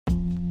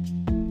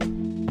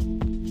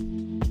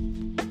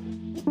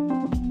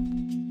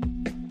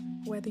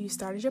you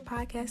started your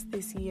podcast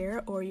this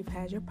year or you've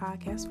had your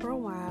podcast for a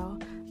while,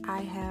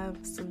 I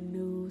have some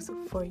news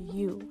for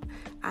you.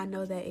 I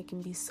know that it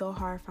can be so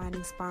hard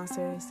finding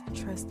sponsors.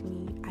 Trust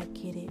me, I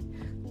get it.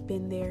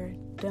 Been there,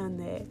 done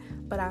that.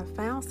 But I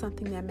found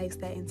something that makes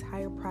that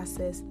entire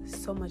process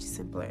so much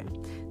simpler.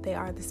 They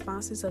are the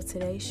sponsors of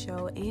today's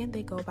show, and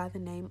they go by the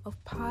name of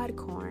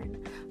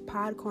Podcorn.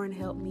 Podcorn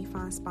helped me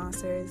find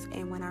sponsors,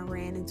 and when I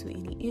ran into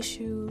any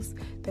issues,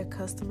 their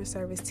customer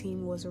service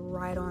team was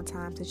right on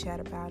time to chat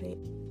about it.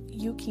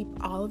 You keep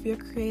all of your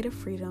creative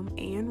freedom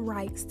and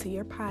rights to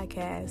your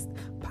podcast.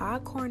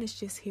 Podcorn is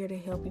just here to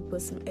help you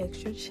put some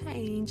extra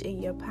change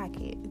in your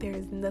pocket. There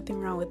is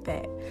nothing wrong with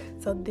that.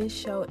 So this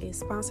show is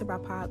sponsored by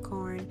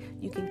Podcorn.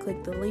 You can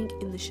click the link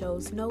in the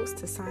show's notes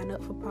to sign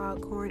up for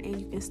Podcorn, and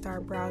you can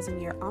start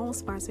browsing your own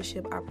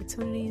sponsorship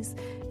opportunities.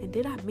 And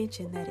did I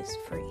mention that it's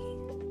free?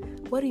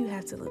 What do you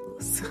have to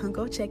lose?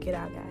 Go check it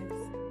out, guys.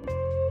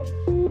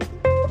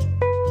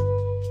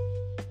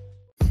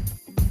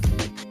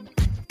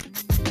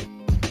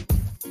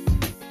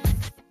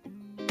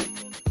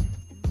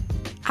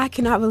 I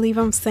cannot believe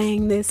I'm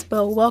saying this,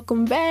 but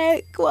welcome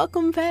back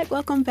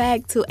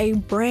to a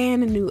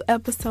brand new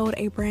episode,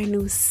 a brand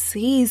new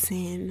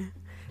season.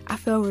 I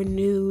feel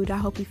renewed. I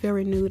hope you feel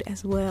renewed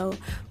as well.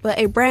 But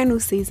a brand new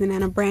season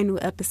and a brand new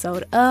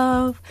episode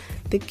of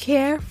the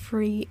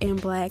Carefree and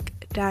Black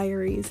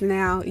Diaries.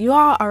 Now, you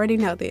all already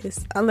know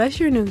this, unless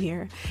you're new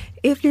here.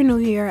 If you're new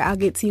here, I'll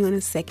get to you in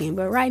a second.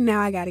 But right now,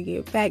 I got to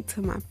get back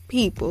to my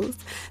peoples.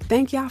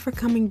 Thank y'all for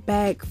coming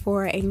back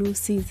for a new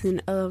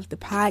season of the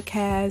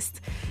podcast.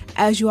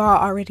 As you all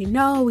already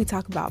know, we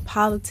talk about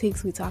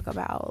politics, we talk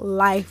about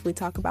life, we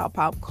talk about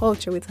pop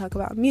culture, we talk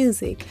about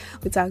music,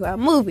 we talk about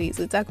movies,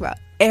 we talk about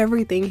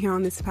everything here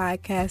on this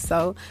podcast.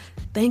 So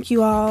thank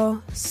you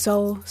all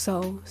so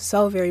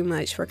very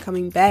much for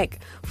coming back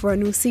for a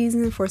new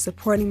season, for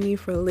supporting me,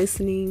 for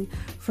listening,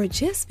 for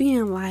just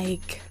being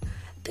like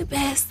the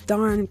best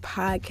darn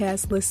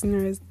podcast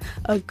listeners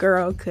a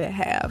girl could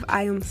have.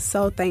 I am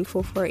so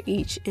thankful for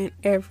each and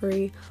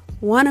every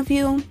one of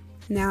you.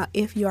 Now,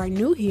 if you are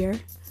new here,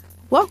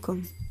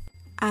 welcome.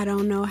 I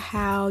don't know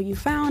how you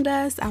found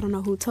us. I don't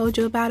know who told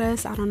you about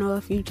us. I don't know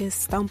if you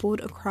just stumbled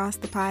across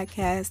the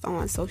podcast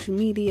on social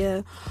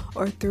media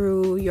or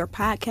through your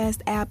podcast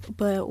app,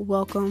 but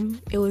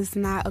welcome. It was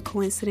not a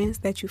coincidence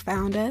that you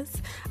found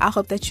us. I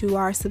hope that you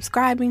are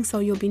subscribing so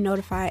you'll be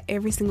notified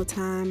every single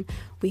time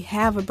we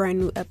have a brand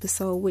new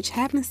episode, which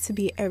happens to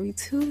be every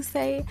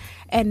Tuesday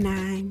at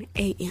 9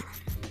 a.m.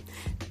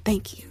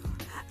 Thank you.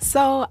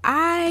 So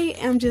I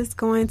am just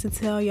going to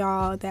tell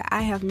y'all that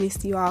I have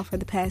missed you all for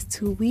the past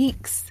 2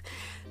 weeks.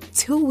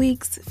 2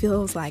 weeks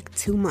feels like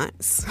 2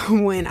 months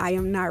when I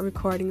am not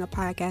recording a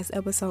podcast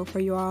episode for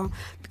you all.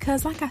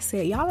 Because like I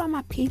said, y'all are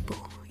my people.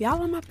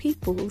 Y'all are my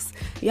peoples.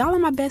 Y'all are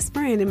my best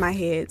friend in my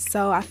head.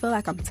 So I feel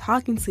like I'm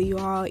talking to you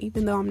all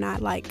even though I'm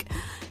not like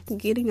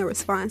getting a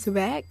response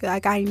back.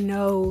 Like I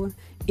know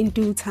in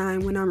due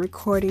time when I'm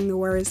recording, the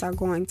words are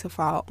going to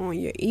fall on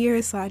your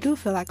ears. So I do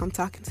feel like I'm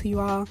talking to you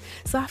all.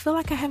 So I feel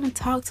like I haven't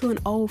talked to an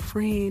old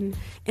friend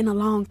in a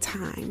long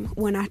time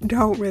when I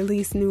don't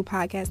release new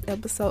podcast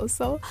episodes.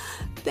 So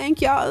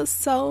thank y'all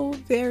so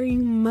very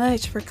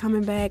much for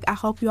coming back. I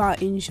hope you all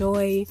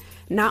enjoy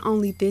not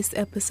only this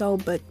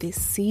episode, but this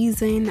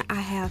season.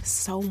 I have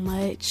so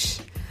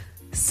much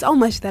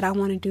that I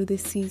want to do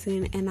this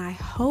season, and I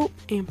hope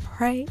and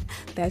pray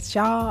that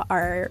y'all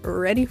are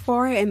ready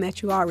for it and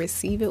that you all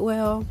receive it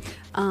well,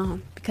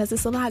 because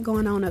there's a lot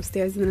going on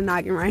upstairs in the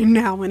noggin right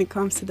now when it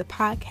comes to the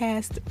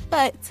podcast,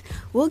 but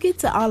we'll get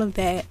to all of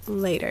that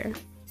later.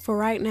 For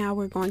right now,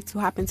 we're going to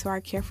hop into our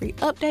Carefree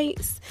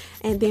updates,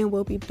 and then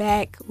we'll be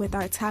back with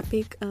our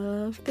topic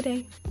of the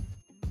day.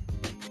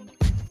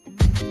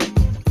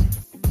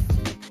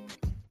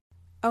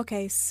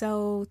 Okay,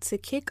 so to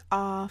kick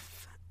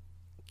off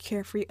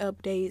Carefree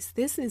updates,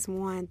 this is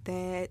one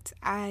that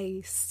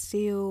I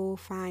still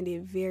find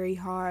it very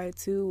hard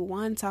to,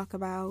 1, talk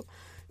about,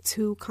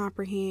 2,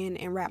 comprehend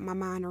and wrap my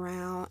mind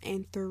around,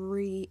 and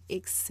 3,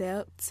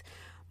 accept.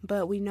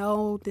 But we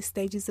know the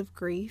stages of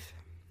grief,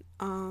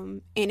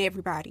 and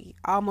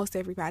almost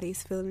everybody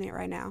is feeling it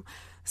right now.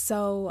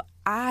 So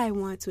I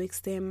want to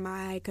extend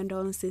my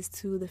condolences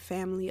to the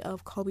family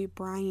of Kobe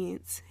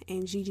Bryant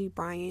and Gigi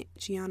Bryant,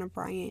 Gianna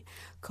Bryant,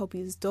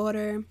 Kobe's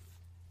daughter.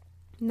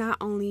 Not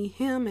only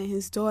him and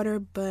his daughter,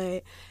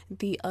 but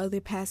the other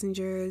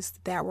passengers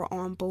that were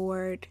on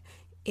board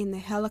in the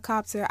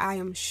helicopter. I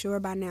am sure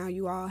by now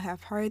you all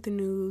have heard the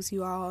news.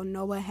 You all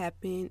know what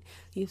happened.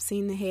 You've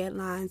seen the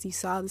headlines. You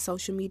saw the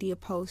social media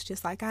posts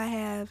just like I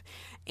have.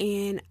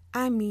 And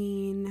I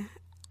mean,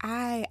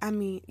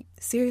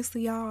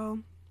 seriously, y'all,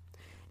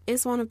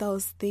 it's one of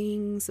those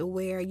things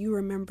where you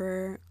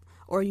remember,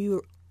 or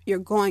you're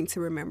going to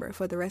remember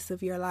for the rest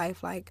of your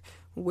life, like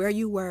where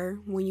you were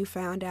when you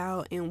found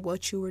out and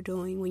what you were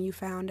doing when you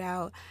found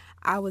out.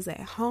 I was at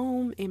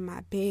home in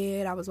my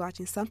bed. I was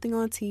watching something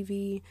on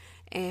TV,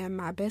 and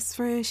my best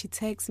friend, she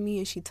texted me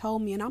and she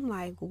told me, and I'm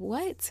like,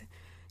 what?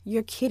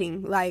 You're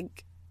kidding.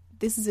 Like,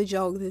 this is a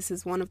joke. This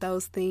is one of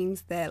those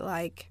things that,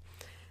 like,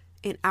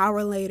 an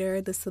hour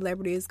later, the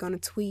celebrity is going to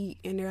tweet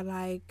and they're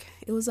like,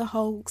 it was a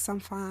hoax, I'm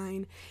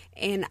fine.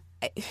 And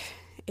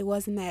it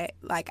wasn't that.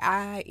 Like,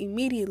 I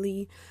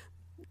immediately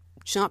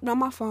jumped on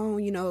my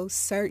phone,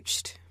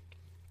 searched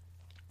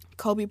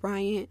Kobe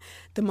Bryant.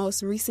 The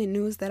most recent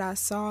news that I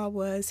saw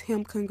was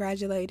him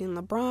congratulating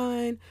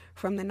LeBron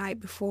from the night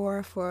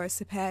before for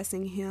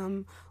surpassing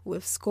him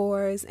with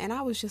scores. And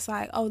I was just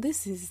like, oh,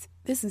 this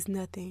is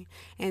nothing.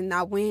 And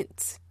I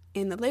went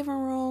in the living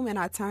room and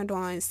I turned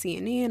on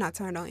CNN, I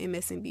turned on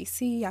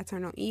MSNBC, I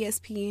turned on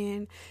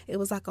ESPN. It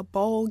was like a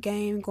bowl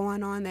game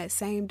going on that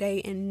same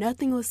day and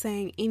nothing was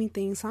saying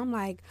anything. So I'm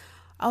like,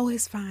 oh,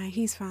 it's fine,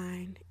 he's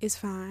fine, it's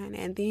fine.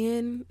 And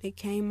then it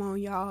came on,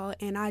 y'all,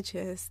 and I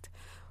just,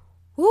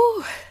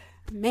 whoo,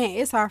 man,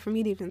 it's hard for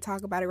me to even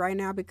talk about it right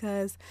now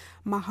because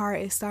my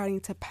heart is starting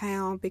to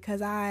pound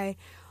because I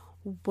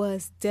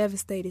was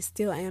devastated,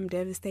 still am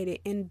devastated,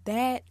 and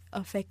that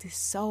affected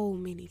so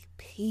many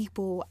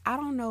people. I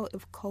don't know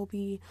if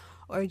Kobe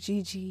or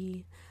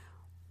Gigi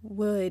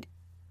would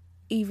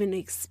even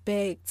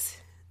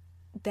expect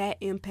that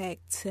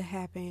impact to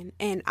happen,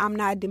 and I'm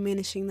not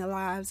diminishing the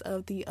lives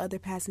of the other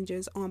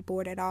passengers on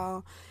board at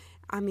all.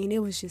 I mean,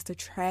 it was just a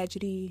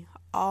tragedy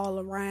all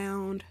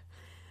around.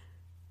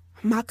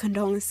 My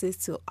condolences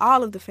to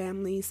all of the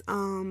families.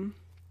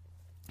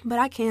 But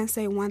I can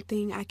say one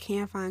thing I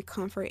can find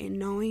comfort in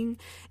knowing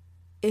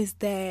is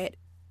that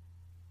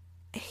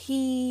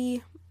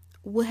he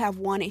would have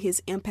wanted his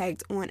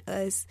impact on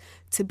us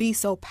to be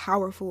so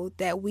powerful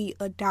that we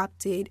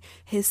adopted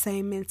his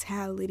same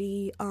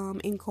mentality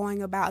in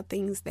going about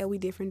things that we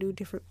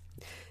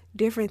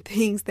different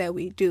things that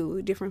we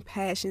do, different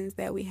passions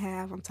that we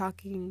have. I'm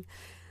talking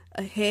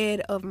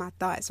ahead of my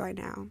thoughts right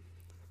now.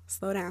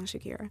 Slow down,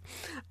 Shakira.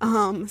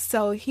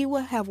 So he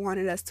would have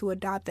wanted us to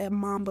adopt that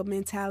Mamba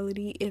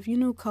mentality. If you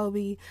knew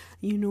Kobe,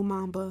 you knew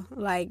Mamba.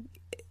 Like,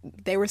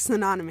 they were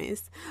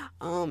synonymous.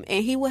 And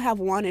he would have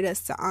wanted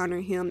us to honor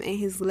him and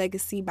his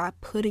legacy by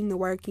putting the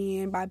work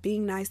in, by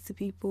being nice to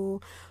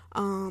people,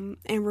 and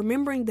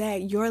remembering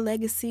that your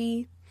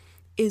legacy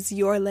is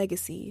your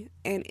legacy,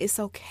 and it's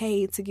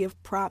okay to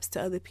give props to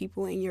other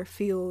people in your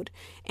field,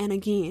 and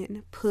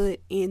again,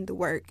 put in the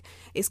work.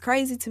 It's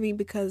crazy to me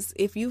because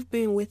if you've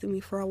been with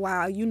me for a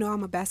while, you know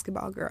I'm a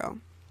basketball girl.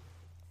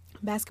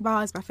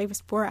 Basketball is my favorite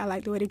sport. I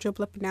like the way they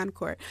dribble up and down the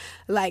court.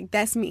 Like,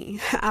 that's me.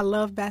 I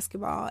love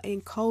basketball.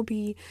 And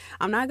Kobe,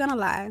 I'm not gonna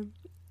lie,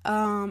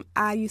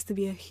 I used to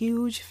be a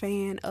huge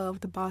fan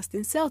of the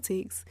Boston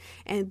Celtics,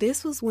 and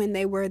this was when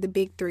they were the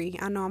big three.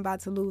 I know I'm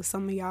about to lose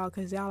some of y'all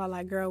because y'all are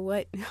like, girl,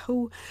 what?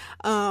 Who?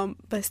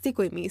 But stick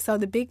with me. So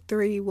the big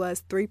three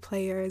was 3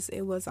 players.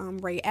 It was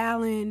Ray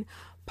Allen,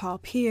 Paul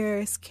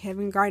Pierce,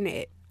 Kevin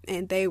Garnett.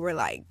 And they were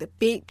like the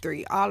big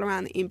 3 all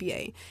around the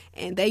NBA.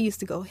 And they used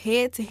to go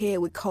head to head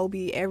with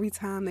Kobe every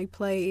time they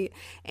played.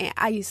 And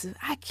I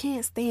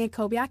can't stand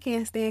Kobe. I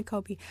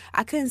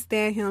couldn't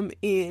stand him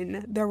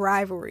in the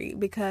rivalry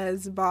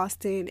because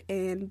Boston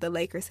and the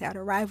Lakers had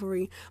a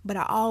rivalry. But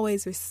I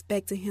always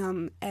respected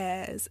him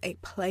as a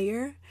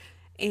player.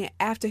 And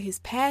after his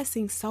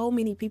passing, so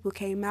many people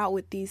came out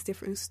with these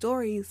different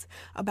stories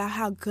about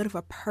how good of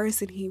a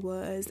person he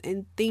was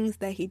and things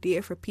that he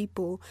did for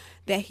people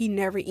that he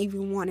never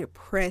even wanted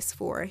press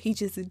for. He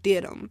just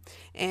did them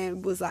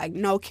and was like,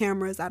 no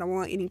cameras. I don't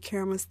want any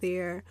cameras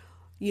there.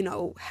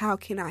 How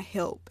can I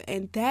help?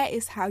 And that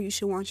is how you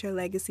should want your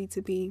legacy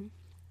to be.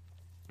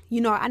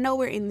 I know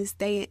we're in this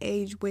day and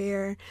age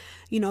where,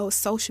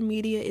 social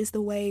media is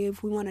the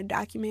wave. We want to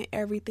document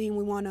everything.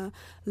 We want to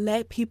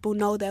let people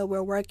know that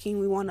we're working.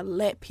 We want to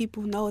let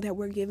people know that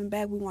we're giving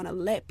back. We want to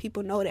let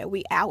people know that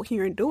we out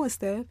here and doing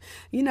stuff.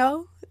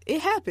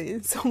 It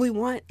happens. So we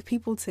want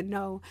people to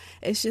know.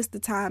 It's just the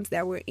times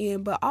that we're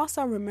in. But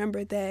also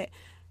remember that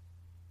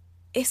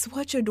it's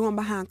what you're doing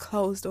behind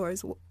closed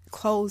doors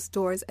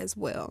as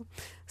well.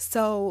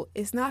 So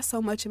it's not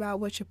so much about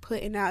what you're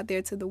putting out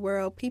there to the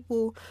world.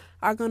 People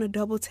are going to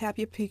double tap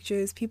your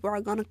pictures. People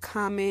are going to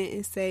comment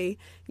and say,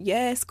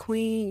 yes,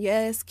 queen,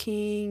 yes,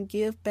 king,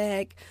 give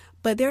back.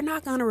 But they're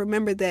not going to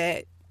remember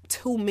that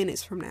 2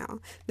 minutes from now.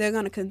 They're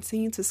going to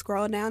continue to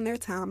scroll down their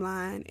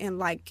timeline and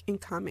like and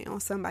comment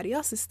on somebody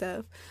else's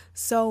stuff.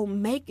 So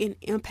make an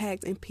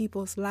impact in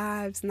people's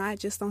lives, not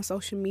just on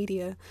social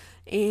media.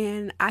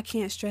 And I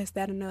can't stress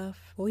that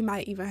enough. We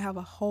might even have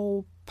a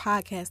whole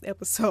podcast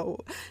episode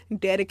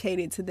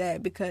dedicated to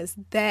that, because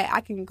that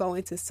I can go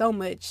into so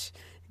much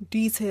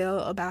detail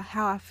about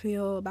how I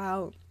feel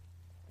about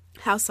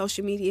how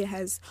social media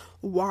has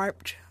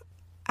warped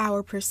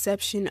our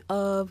perception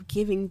of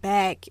giving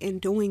back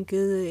and doing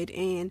good,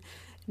 and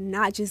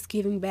not just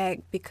giving back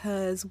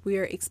because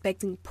we're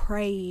expecting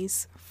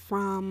praise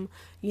from,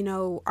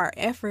 our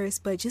efforts,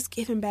 but just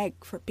giving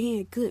back for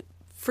being good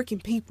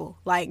freaking people.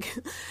 Like,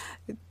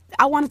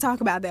 I want to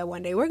talk about that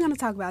one day. We're going to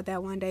talk about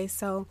that one day.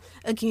 So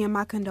again,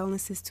 my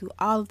condolences to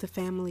all of the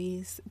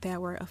families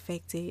that were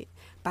affected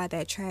by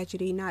that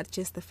tragedy, not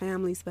just the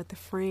families, but the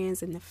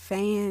friends and the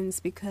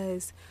fans,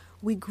 because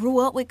we grew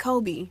up with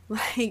Kobe.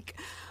 Like,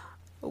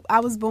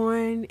 I was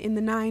born in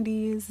the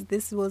 90s.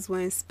 This was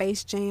when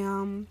Space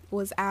Jam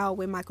was out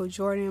with Michael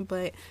Jordan,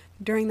 but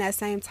during that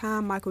same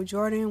time, Michael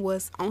Jordan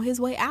was on his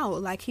way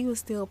out. Like, he was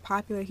still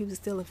popular, he was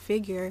still a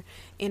figure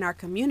in our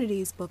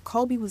communities, but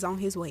Kobe was on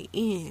his way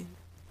in.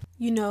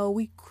 You know,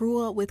 we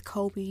grew up with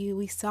Kobe.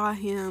 We saw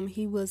him.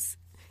 He was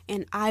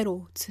an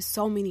idol to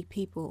so many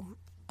people,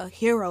 a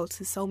hero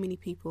to so many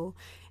people.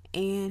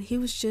 And he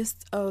was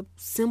just a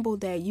symbol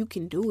that you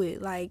can do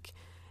it. Like,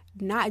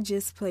 not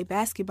just play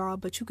basketball,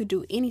 but you could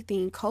do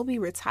anything. Kobe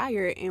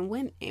retired and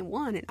went and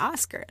won an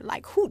Oscar.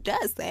 Like, who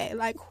does that?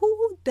 Like,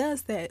 who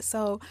does that?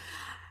 So,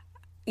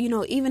 you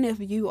know, even if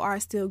you are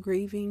still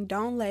grieving,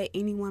 don't let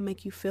anyone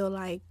make you feel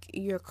like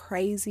you're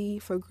crazy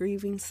for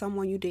grieving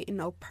someone you didn't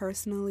know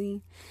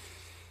personally.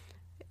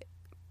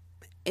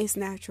 It's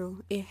natural.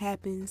 It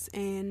happens.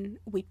 And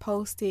we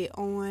posted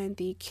on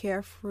the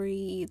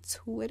Carefree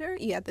Twitter,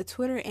 the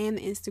Twitter and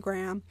the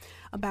Instagram,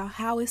 about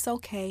how it's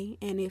okay.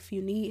 And if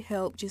you need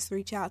help, just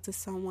reach out to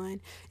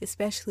someone,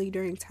 especially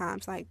during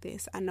times like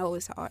this. I know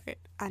it's hard.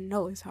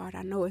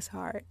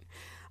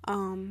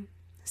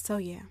 So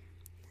yeah.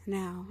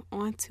 Now,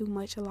 on to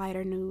much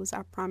lighter news.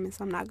 I promise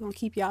I'm not going to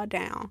keep y'all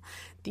down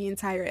the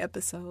entire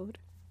episode.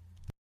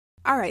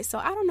 Alright, so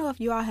I don't know if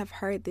you all have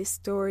heard this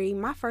story.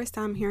 My first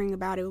time hearing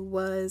about it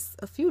was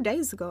a few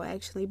days ago,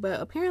 actually,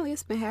 but apparently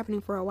it's been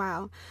happening for a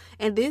while.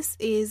 And this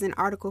is an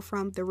article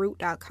from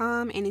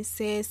TheRoot.com, and it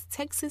says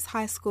Texas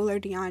high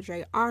schooler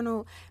DeAndre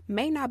Arnold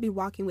may not be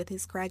walking with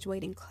his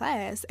graduating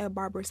class at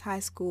Barbers High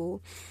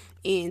School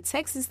in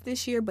Texas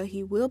this year, but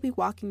he will be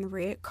walking the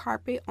red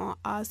carpet on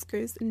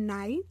Oscars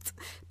night,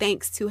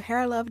 thanks to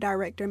Hair Love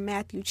director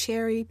Matthew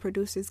Cherry,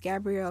 producers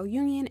Gabrielle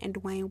Union and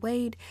Dwayne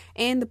Wade,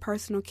 and the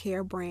personal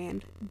care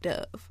brand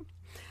Dove.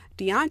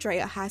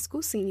 DeAndre, a high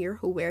school senior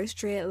who wears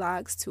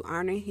dreadlocks to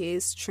honor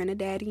his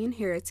Trinidadian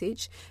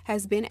heritage,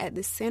 has been at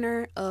the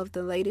center of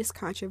the latest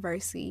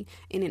controversy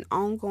in an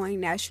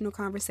ongoing national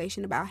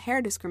conversation about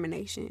hair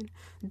discrimination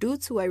due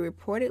to a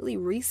reportedly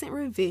recent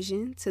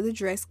revision to the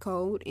dress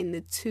code in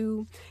the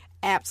two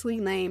aptly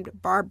named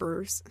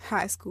Barbers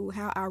High School.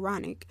 How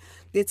ironic.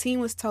 The teen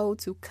was told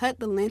to cut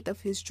the length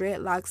of his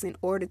dreadlocks in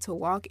order to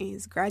walk in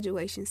his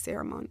graduation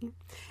ceremony,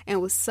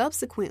 and was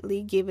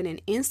subsequently given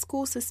an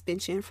in-school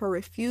suspension for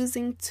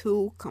refusing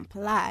to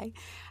comply.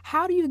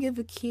 How do you give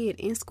a kid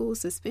in-school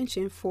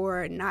suspension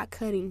for not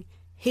cutting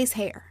his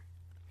hair?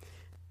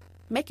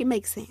 Make it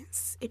make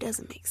sense. It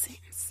doesn't make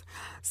sense.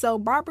 So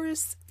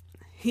Barbers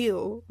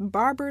Hill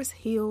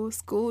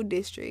School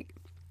District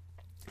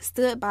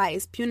stood by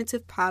its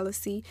punitive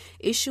policy,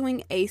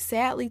 issuing a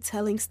sadly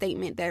telling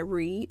statement that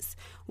reads,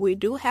 "We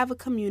do have a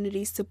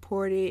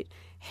community-supported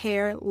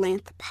hair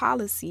length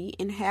policy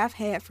and have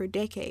had for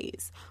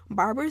decades.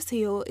 Barbers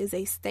Hill is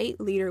a state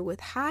leader with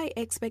high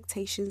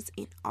expectations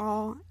in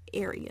all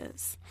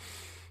areas."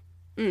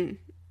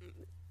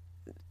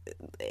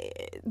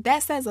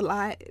 That says a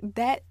lot.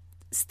 That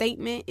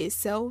statement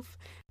itself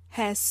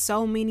has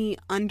so many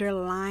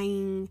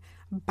underlying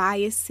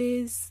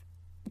biases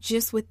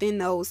just within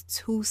those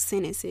two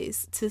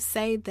sentences. To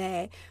say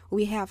that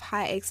we have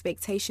high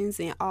expectations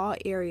in all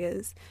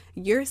areas,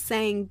 you're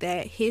saying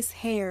that his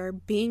hair,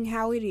 being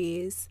how it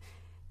is,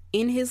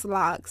 in his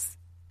locks,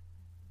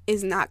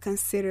 is not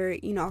considered,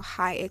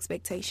 high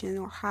expectation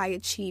or high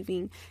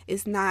achieving.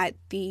 It's not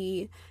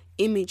the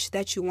image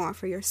that you want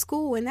for your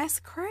school. And that's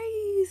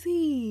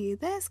crazy.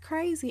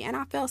 And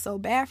I felt so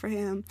bad for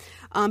him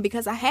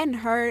because I hadn't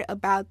heard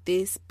about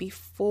this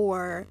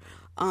before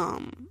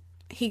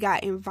he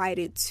got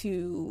invited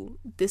to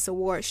this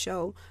award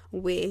show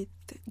with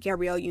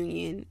Gabrielle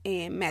Union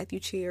and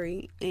Matthew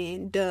Cherry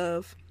and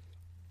Dove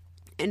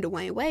and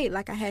Dwayne Wade.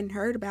 Like, I hadn't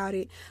heard about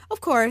it. Of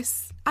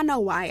course, I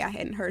know why I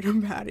hadn't heard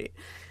about it.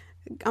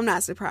 I'm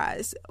not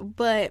surprised.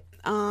 But,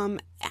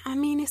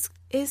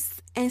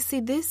 it's and see,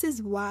 this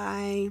is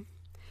why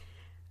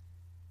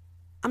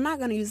I'm not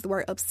going to use the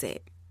word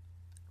upset.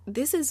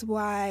 This is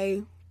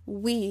why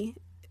we,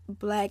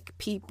 Black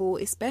people,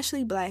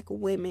 especially Black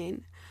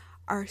women,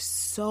 are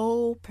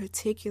so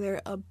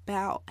particular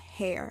about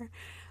hair.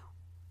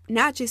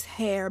 Not just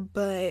hair,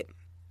 but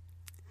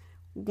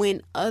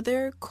when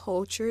other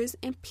cultures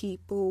and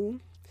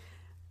people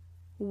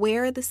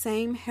wear the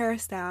same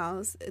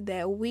hairstyles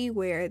that we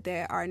wear,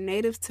 that are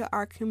native to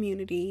our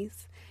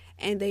communities,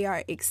 and they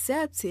are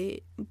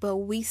accepted, but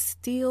we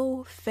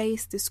still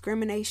face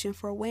discrimination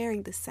for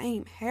wearing the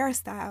same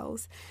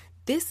hairstyles.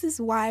 This is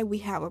why we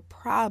have a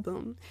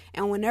problem.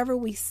 And whenever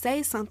we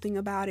say something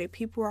about it,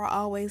 people are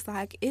always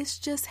like, it's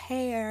just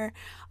hair.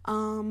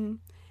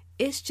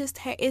 It's just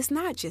hair. It's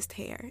not just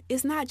hair.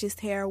 It's not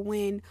just hair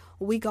when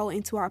we go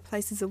into our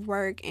places of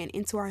work and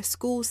into our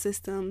school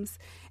systems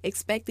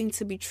expecting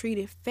to be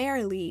treated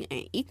fairly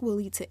and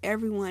equally to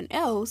everyone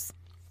else.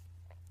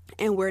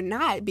 And we're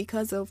not,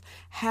 because of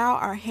how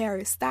our hair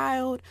is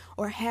styled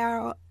or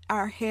how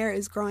our hair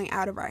is growing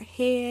out of our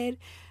head.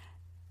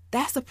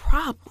 That's a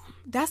problem.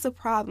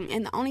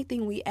 And the only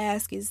thing we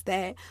ask is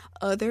that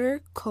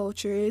other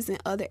cultures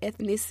and other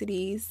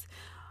ethnicities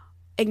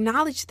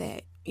acknowledge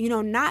that,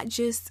 not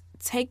just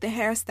take the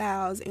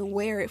hairstyles and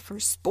wear it for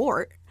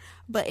sport,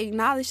 but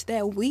acknowledge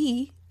that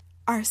we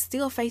are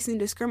still facing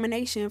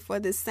discrimination for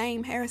the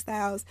same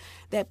hairstyles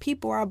that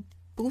people are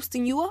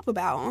boosting you up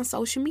about on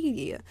social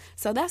media.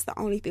 So that's the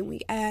only thing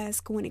we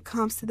ask when it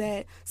comes to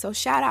that. So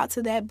shout out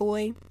to that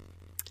boy.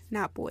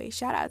 Not boy.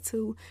 Shout out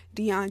to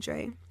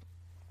DeAndre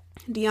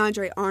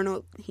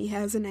Arnold. He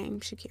has a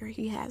name, Shakira.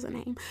 He has a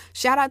name.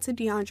 Shout out to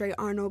DeAndre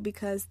Arnold,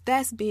 because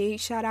that's big.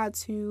 Shout out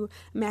to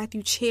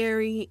Matthew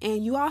Cherry.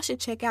 And you all should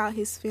check out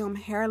his film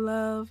Hair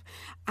Love.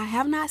 I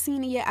have not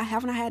seen it yet. I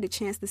have not had a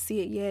chance to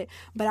see it yet.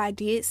 But I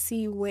did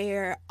see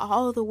where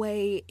all the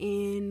way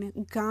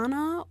in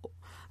Ghana,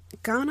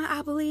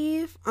 I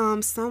believe,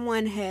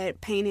 someone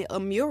had painted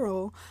a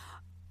mural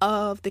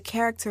of the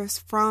characters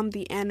from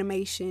the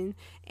animation.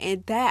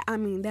 And that, I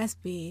mean, that's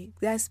big.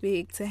 That's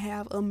big to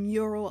have a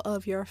mural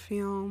of your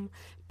film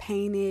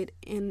painted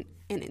in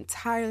an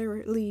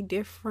entirely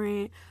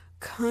different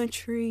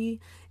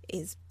country.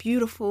 Is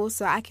beautiful.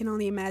 So I can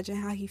only imagine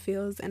how he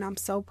feels, and I'm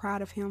so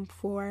proud of him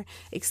for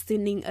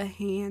extending a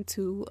hand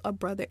to a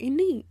brother in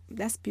need.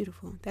 That's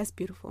beautiful. That's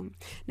beautiful.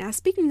 Now,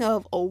 speaking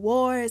of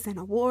awards and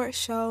award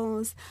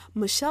shows,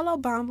 Michelle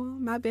Obama,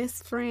 my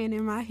best friend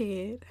in my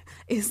head,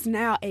 is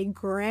now a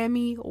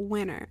Grammy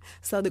winner.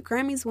 So the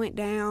Grammys went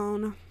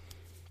down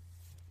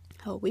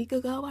a week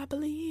ago, I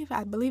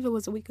believe it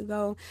was a week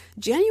ago.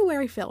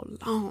 January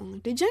felt long.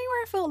 Did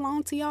January feel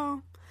long to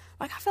y'all?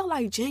 Like, I felt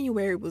like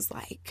January was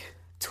like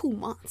 2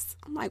 months.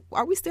 I'm like,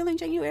 are we still in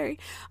January?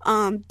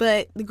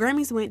 But the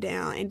Grammys went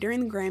down, and during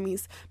the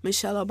Grammys,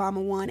 Michelle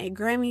Obama won a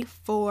Grammy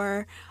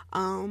for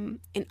an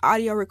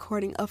audio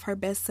recording of her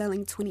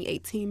best-selling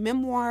 2018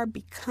 memoir,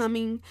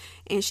 Becoming,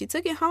 and she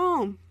took it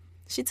home.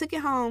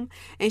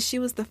 And she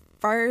was the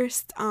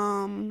first,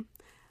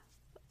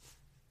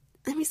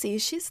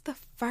 she's the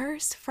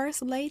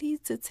first lady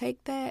to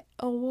take that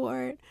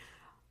award.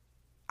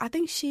 I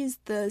think she's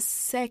the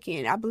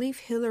second. I believe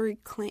Hillary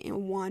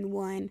Clinton won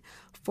one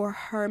for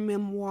her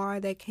memoir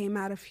that came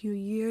out a few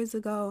years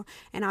ago.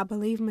 And I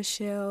believe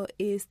Michelle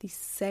is the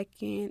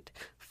second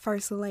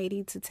first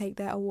lady to take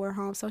that award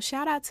home. So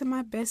shout out to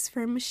my best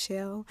friend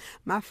Michelle,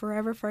 my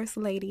forever first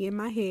lady in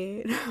my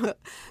head,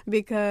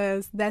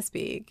 because that's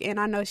big. And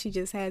I know she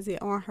just has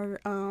it on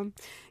her.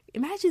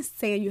 Imagine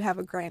saying you have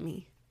a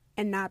Grammy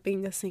and not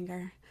being a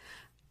singer.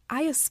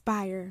 I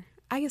aspire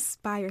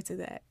to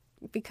that,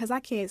 because I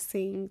can't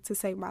sing to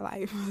save my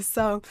life.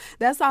 So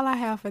that's all I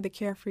have for the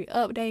Carefree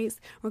updates.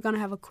 We're going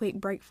to have a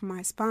quick break from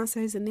our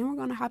sponsors, and then we're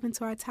going to hop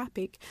into our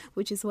topic,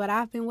 which is what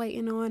I've been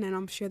waiting on, and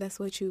I'm sure that's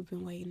what you've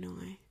been waiting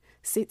on.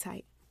 Sit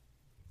tight.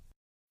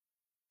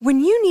 When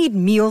you need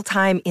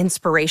mealtime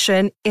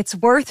inspiration, it's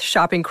worth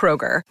shopping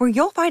Kroger, where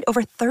you'll find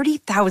over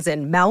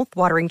 30,000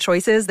 mouth-watering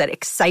choices that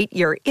excite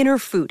your inner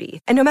foodie.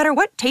 And no matter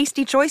what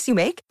tasty choice you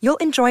make, you'll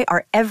enjoy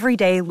our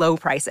everyday low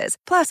prices,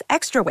 plus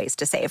extra ways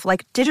to save,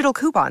 like digital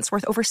coupons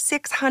worth over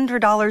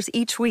 $600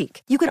 each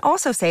week. You can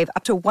also save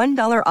up to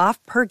 $1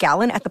 off per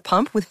gallon at the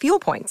pump with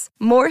fuel points.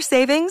 More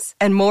savings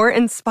and more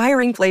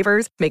inspiring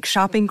flavors make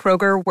shopping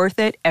Kroger worth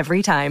it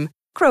every time.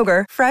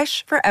 Kroger,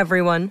 fresh for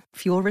everyone.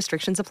 Fuel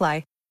restrictions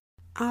apply.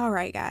 All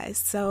right, guys.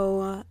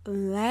 So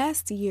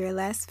last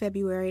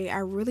February, I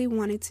really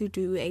wanted to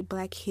do a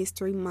Black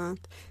History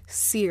Month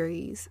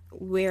series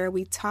where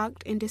we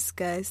talked and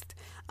discussed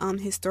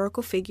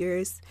historical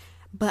figures,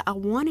 but I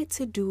wanted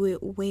to do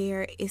it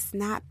where it's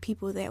not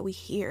people that we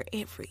hear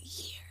every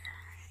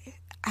year.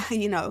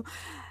 You know,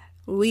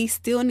 we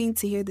still need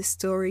to hear the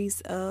stories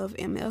of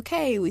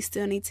MLK. We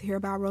still need to hear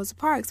about Rosa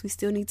Parks. We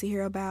still need to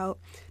hear about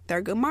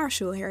Thurgood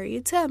Marshall,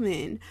 Harriet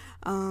Tubman,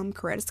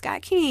 Coretta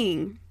Scott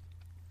King,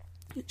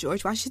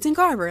 George Washington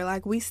Carver.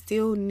 Like, we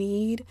still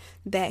need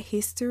that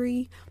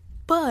history,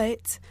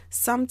 but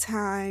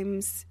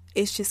sometimes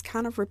it's just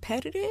kind of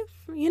repetitive,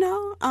 you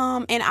know?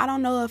 And I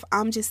don't know if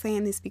I'm just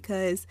saying this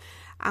because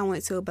I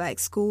went to a Black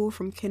school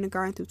from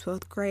kindergarten through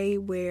 12th grade,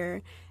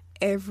 where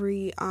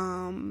every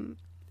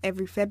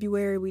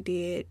February we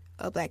did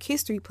a Black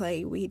History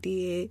play. We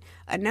did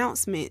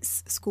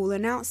announcements, school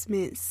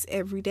announcements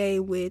every day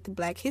with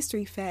Black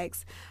History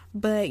facts.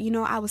 But, you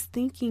know, I was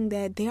thinking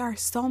that there are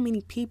so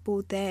many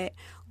people that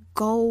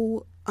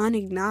go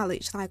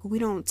unacknowledged. Like, we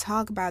don't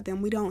talk about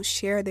them. We don't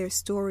share their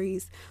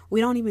stories.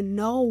 We don't even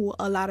know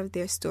a lot of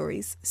their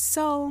stories.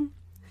 So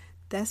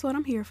that's what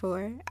I'm here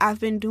for. I've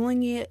been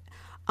doing it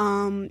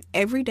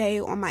every day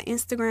on my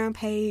Instagram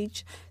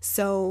page.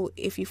 So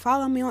if you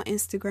follow me on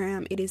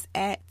Instagram, it is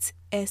at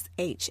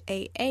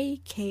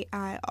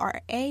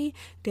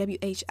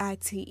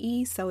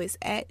ShaakiraWhite. So it's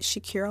at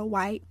Shakira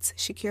White,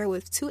 Shakira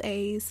with 2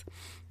 A's.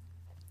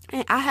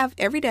 And I have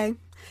every day,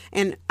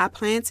 and I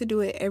plan to do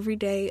it every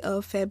day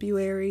of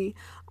February.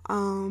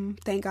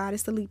 Thank God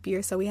it's a leap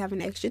year, so we have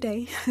an extra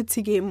day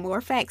to get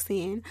more facts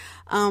in.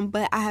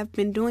 But I have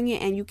been doing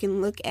it, and you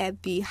can look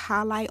at the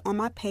highlight on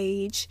my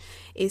page.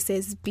 It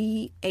says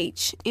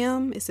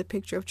BHM. It's a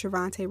picture of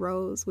Trevante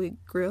Rose with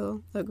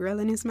a grill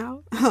in his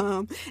mouth.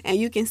 And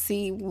you can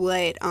see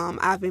what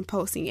I've been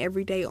posting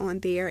every day on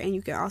there. And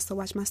you can also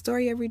watch my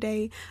story every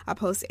day. I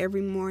post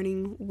every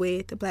morning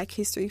with Black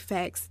History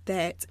facts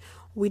that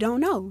we don't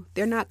know.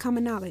 They're not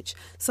common knowledge.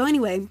 So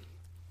anyway,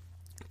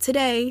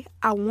 today,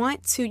 I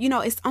want to,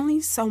 it's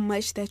only so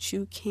much that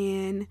you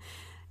can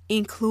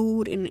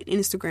include in an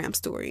Instagram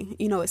story.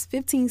 It's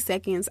 15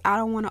 seconds. I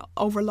don't want to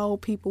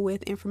overload people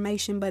with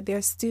information, but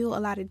there's still a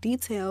lot of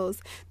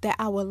details that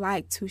I would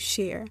like to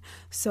share.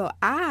 So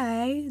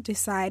I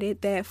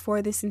decided that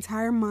for this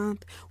entire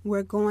month,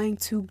 we're going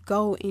to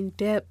go in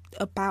depth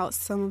about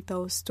some of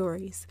those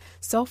stories.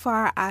 So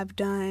far, I've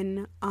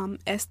done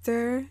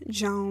Esther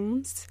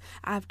Jones,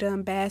 I've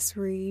done Bass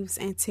Reeves,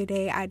 and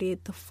today I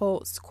did the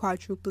Fultz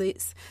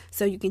quadruplets.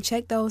 So you can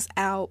check those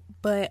out.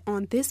 But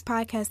on this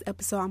podcast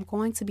episode, I'm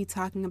going to be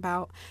talking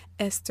about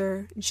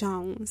Esther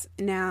Jones.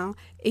 Now,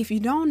 if you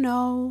don't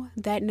know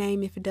that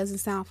name, if it doesn't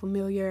sound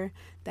familiar,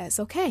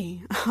 that's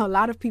okay. A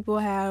lot of people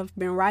have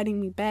been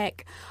writing me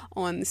back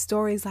on the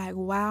stories like,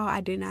 wow, I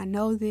did not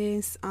know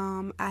this.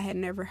 I had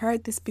never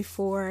heard this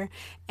before.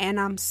 And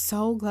I'm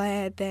so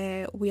glad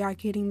that we are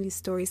getting these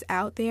stories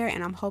out there.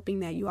 And I'm hoping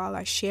that you all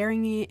are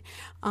sharing it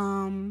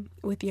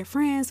with your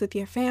friends, with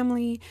your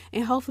family,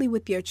 and hopefully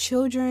with your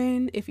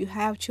children. If you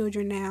have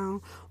children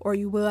now, or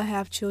you will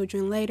have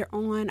children later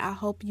on, I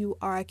hope you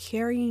are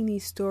carrying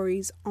these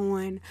stories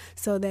on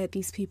so that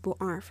these people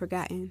aren't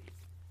forgotten.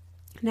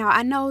 Now,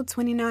 I know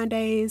 29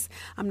 days,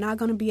 I'm not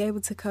going to be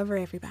able to cover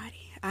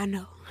everybody. I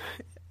know.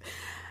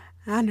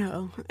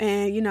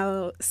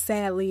 And,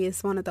 sadly,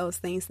 it's one of those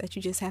things that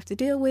you just have to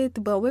deal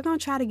with. But we're going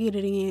to try to get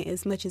it in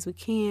as much as we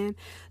can.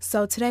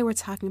 So today we're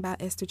talking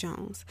about Esther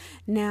Jones.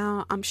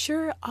 Now, I'm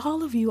sure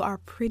all of you are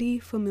pretty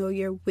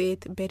familiar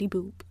with Betty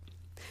Boop.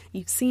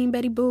 You've seen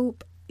Betty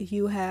Boop.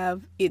 You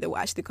have either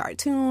watched the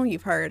cartoon,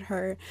 you've heard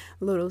her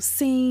little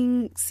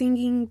singing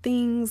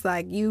things,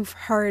 like you've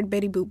heard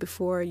Betty Boop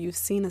before, you've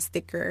seen a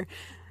sticker,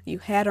 you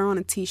had her on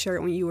a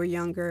t-shirt when you were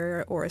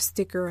younger, or a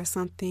sticker or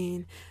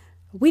something.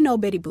 We know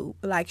Betty Boop,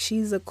 like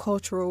she's a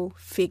cultural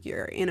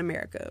figure in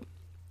America.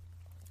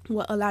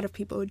 What a lot of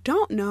people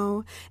don't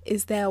know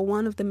is that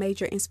one of the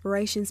major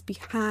inspirations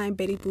behind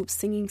Betty Boop's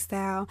singing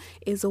style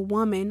is a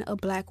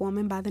Black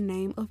woman by the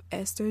name of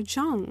Esther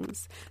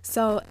Jones.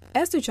 So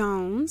Esther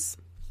Jones...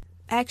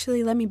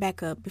 Actually, let me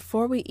back up.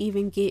 Before we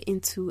even get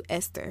into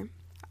Esther,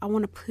 I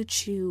want to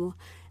put you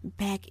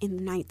back in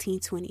the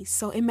 1920s.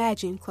 So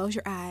imagine, close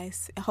your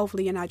eyes.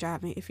 Hopefully you're not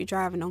driving. If you're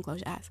driving, don't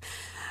close your eyes.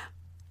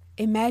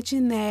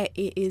 Imagine that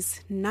it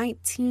is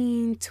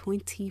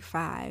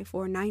 1925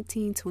 or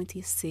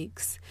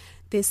 1926.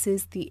 This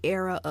is the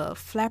era of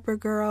flapper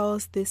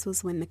girls. This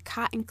was when the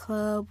Cotton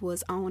Club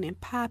was on and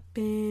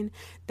popping.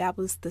 That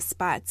was the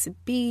spot to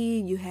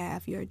be. You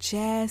have your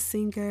jazz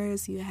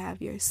singers, you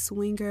have your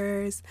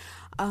swingers,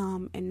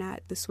 and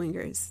not the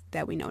swingers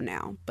that we know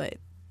now, but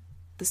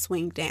the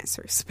swing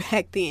dancers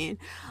back then.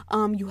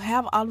 You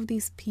have all of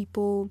these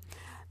people.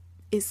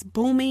 It's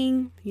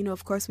booming.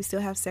 Of course, we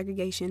still have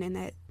segregation, and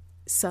that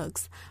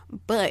sucks.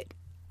 But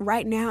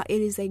right now,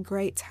 it is a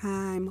great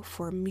time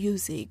for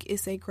music.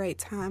 It's a great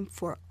time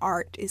for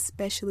art,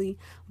 especially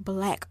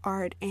Black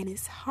art. And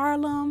it's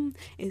Harlem.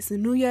 It's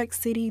New York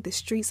City. The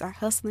streets are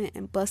hustling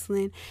and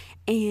bustling.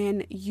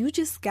 And you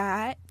just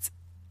got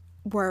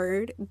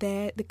word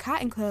that the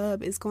Cotton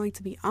Club is going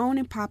to be on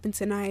and popping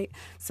tonight.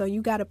 So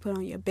you got to put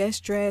on your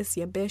best dress,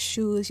 your best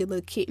shoes, your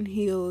little kitten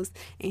heels,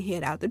 and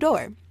head out the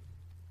door.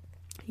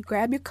 You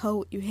grab your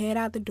coat, you head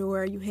out the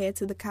door, you head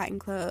to the Cotton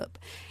Club.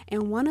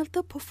 And one of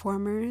the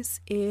performers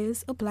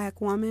is a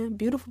Black woman,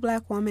 beautiful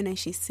Black woman, and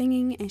she's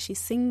singing a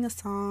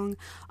song.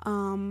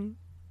 And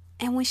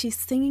when she's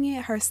singing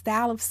it, her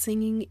style of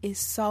singing is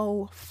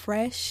so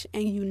fresh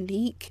and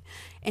unique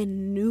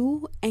and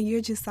new, and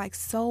you're just like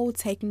so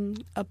taken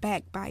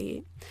aback by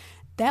it.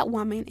 That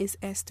woman is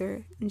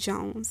Esther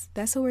Jones.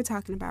 That's who we're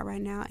talking about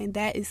right now. And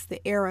that is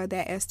the era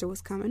that Esther was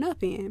coming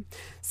up in.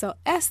 So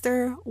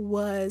Esther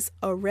was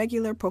a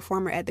regular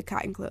performer at the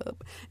Cotton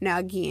Club. Now,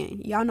 again,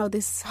 y'all know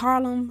this is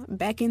Harlem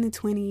back in the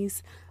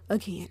 20s.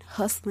 Again,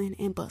 hustling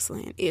and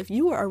bustling. If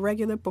you were a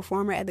regular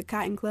performer at the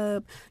Cotton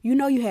Club, you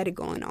know you had it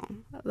going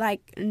on.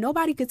 Like,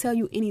 nobody could tell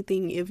you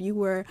anything if you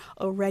were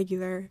a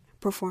regular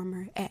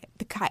performer at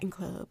the Cotton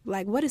Club.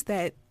 Like, what is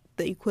that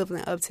the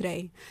equivalent of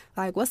today?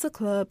 Like, what's a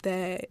club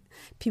that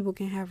people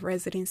can have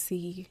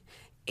residency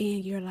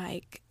and you're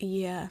like,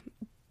 yeah,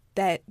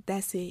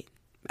 that's it.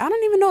 I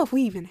don't even know if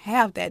we even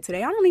have that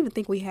today. I don't even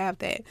think we have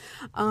that.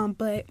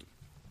 But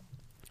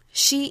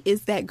she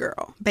is that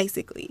girl,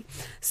 basically.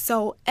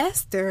 So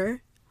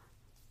Esther,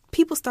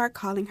 people start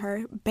calling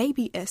her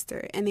Baby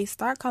Esther, and they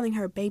start calling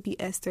her Baby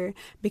Esther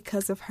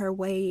because of her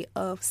way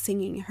of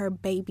singing, her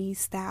baby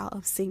style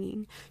of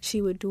singing.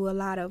 She would do a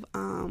lot of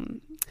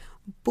boop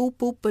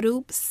boop ba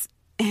doops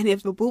And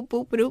if the boop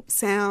boop doop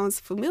sounds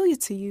familiar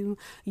to you,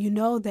 you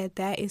know that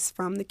that is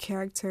from the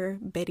character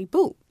Betty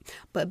Boop.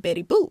 But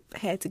Betty Boop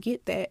had to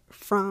get that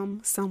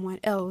from someone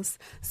else.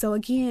 So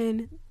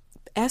again,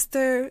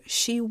 Esther,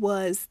 she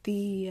was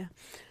the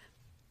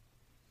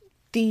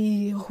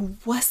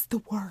what's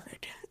the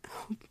word?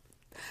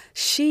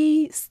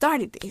 She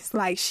started this.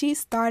 Like, she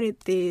started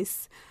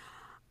this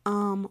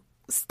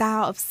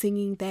style of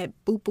singing, that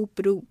boop boop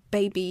doop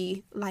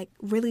baby, like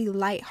really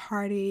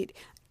lighthearted,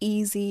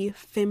 easy,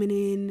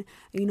 feminine,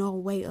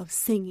 way of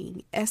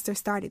singing. Esther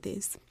started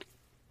this.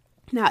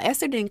 Now,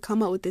 Esther didn't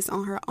come up with this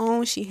on her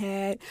own. She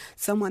had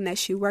someone that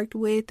she worked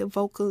with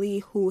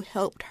vocally who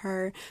helped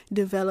her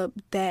develop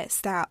that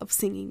style of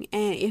singing.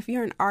 And if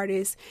you're an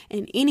artist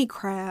in any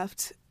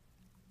craft,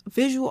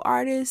 visual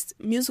artist,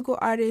 musical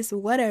artist,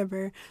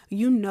 whatever,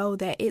 you know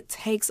that it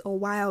takes a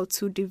while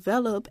to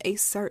develop a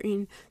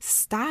certain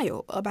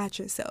style about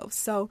yourself.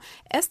 So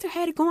Esther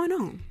had it going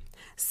on.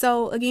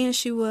 So again,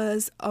 she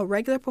was a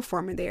regular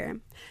performer there.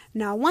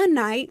 Now, one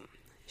night,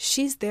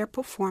 she's there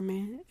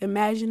performing.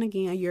 Imagine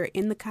again, you're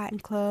in the Cotton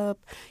Club,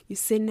 you're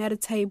sitting at a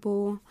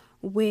table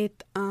with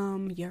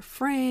your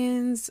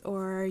friends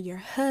or your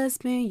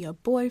husband, your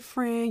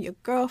boyfriend, your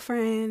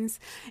girlfriends.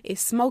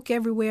 It's smoke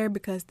everywhere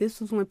because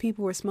this was when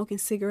people were smoking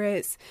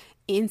cigarettes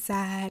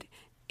inside.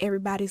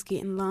 Everybody's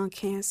getting lung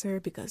cancer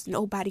because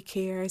nobody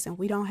cares, and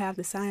we don't have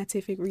the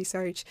scientific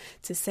research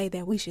to say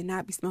that we should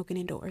not be smoking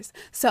indoors.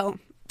 So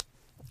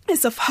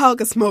it's a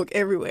fog of smoke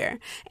everywhere.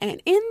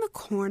 And in the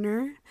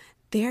corner,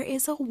 there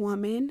is a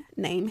woman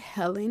named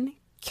Helen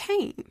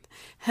Kane.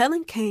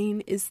 Helen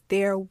Kane is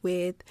there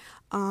with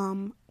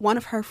one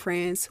of her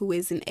friends who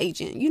is an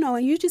agent,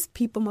 and you just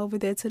peep them over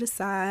there to the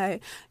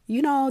side.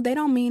 They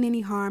don't mean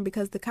any harm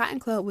because the Cotton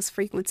Club was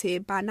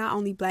frequented by not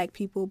only black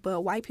people,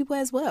 but white people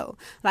as well.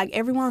 Like,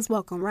 everyone's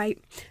welcome, right?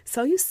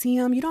 So you see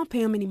them, you don't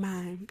pay them any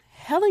mind.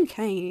 Helen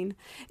Kane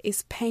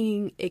is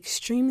paying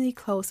extremely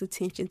close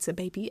attention to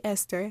Baby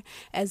Esther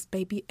as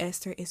Baby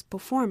Esther is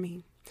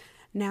performing.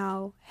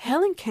 Now,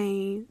 Helen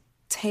Kane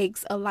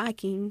takes a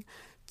liking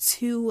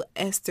to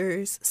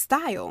Esther's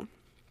style.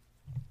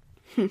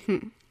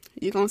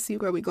 You're going to see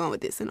where we're going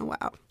with this in a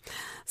while.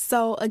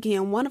 So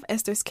again, one of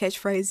Esther's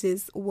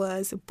catchphrases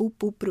was boop,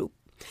 boop, boop.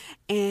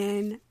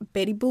 And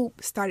Betty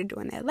Boop started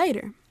doing that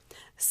later.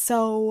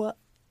 So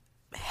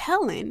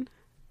Helen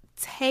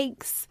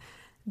takes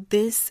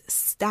this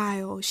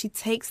style, she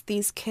takes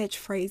these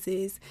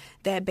catchphrases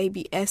that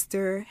Baby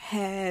Esther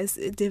has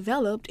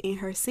developed in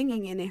her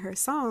singing and in her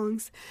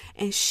songs,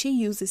 and she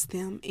uses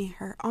them in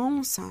her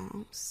own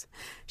songs.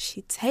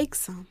 She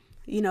takes them,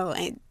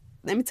 and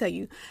let me tell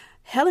you,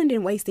 Helen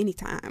didn't waste any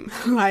time.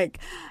 Like,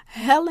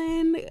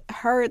 Helen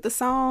heard the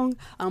song.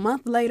 A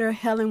month later,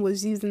 Helen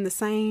was using the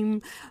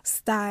same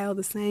style,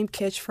 the same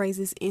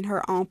catchphrases in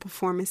her own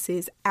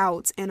performances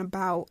out and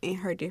about in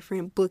her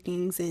different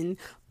bookings and,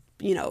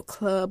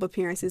 club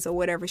appearances or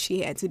whatever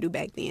she had to do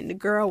back then. The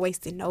girl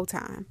wasted no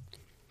time.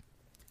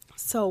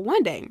 So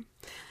one day,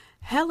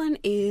 Helen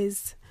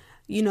is,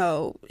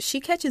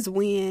 she catches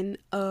wind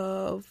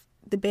of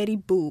the Betty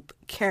Boop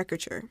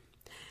caricature.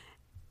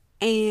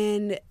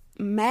 And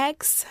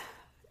Max,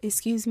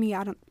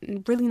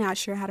 I'm really not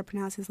sure how to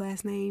pronounce his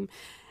last name,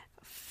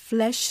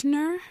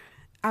 Fleschner,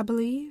 I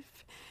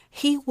believe.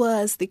 He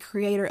was the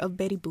creator of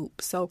Betty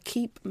Boop. So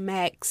keep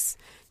Max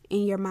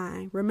in your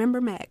mind. Remember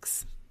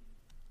Max.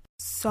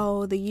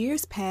 So the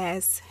years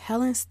pass,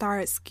 Helen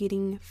starts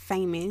getting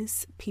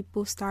famous.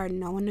 People start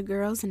knowing the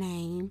girl's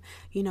name.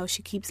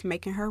 She keeps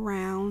making her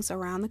rounds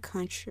around the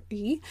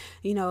country,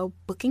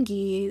 booking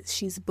gigs.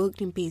 She's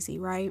booked and busy,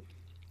 right?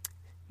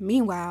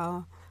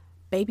 Meanwhile,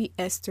 Baby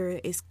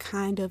Esther is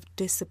kind of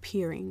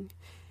disappearing.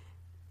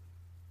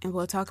 And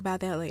we'll talk about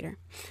that later.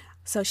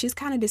 So she's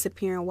kind of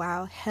disappearing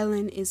while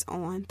Helen is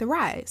on the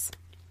rise.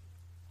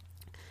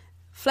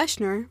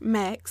 Fleschner,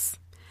 Max,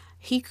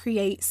 he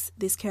creates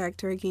this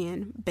character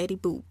again, Betty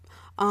Boop.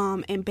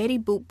 And Betty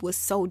Boop was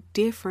so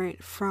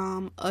different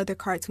from other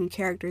cartoon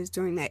characters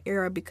during that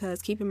era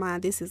because, keep in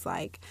mind, this is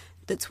like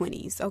the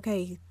 20s,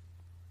 okay?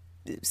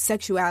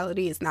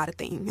 Sexuality is not a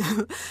thing.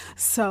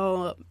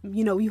 So,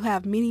 you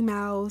have Minnie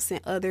Mouse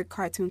and other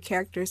cartoon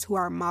characters who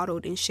are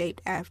modeled and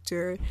shaped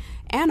after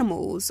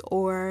animals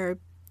or,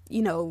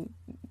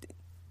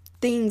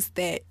 things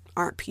that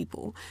aren't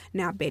people.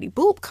 Now, Betty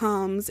Boop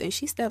comes and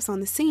she steps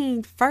on the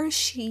scene. First,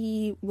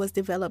 she was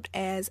developed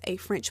as a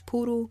French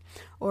poodle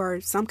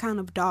or some kind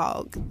of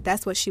dog.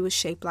 That's what she was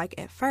shaped like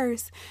at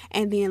first.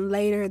 And then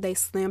later they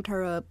slimmed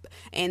her up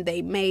and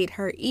they made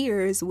her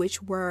ears,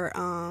 which were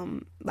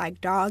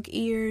like dog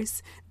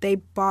ears. They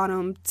brought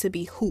them to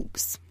be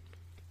hoops,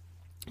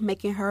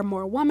 making her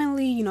more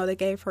womanly. They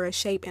gave her a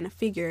shape and a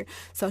figure.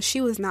 So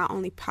she was not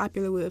only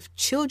popular with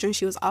children,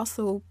 she was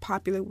also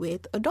popular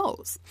with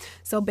adults.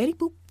 So Betty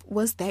Boop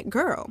was that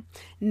girl.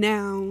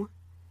 Now,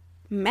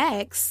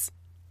 Max,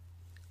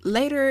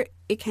 later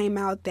it came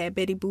out that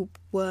Betty Boop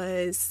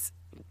was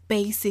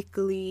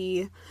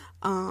basically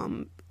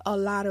a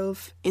lot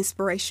of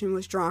inspiration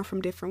was drawn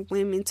from different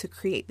women to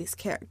create this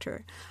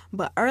character.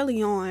 But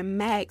early on,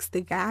 Max,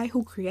 the guy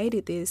who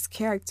created this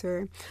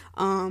character,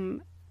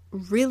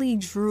 really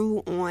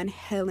drew on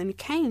Helen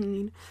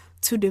Kane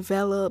to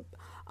develop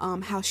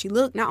how she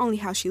looked, not only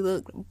how she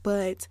looked,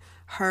 but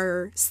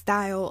her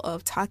style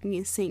of talking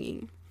and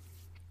singing.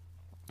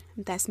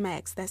 That's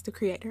Max, that's the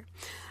creator.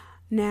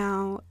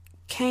 Now,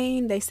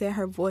 Kane, they said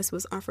her voice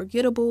was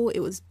unforgettable. It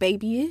was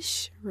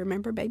babyish.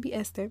 Remember Baby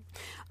Esther?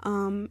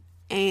 And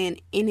in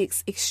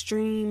its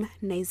extreme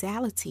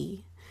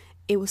nasality,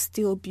 it was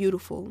still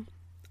beautiful.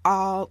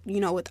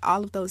 With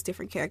all of those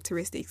different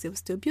characteristics, it was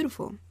still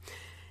beautiful.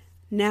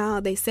 Now,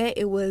 they said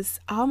it was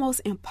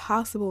almost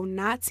impossible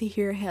not to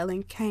hear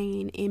Helen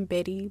Kane and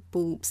Betty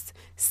Boop's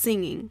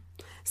singing.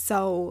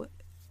 So,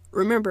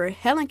 remember,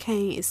 Helen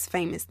Kane is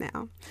famous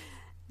now.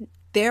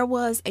 There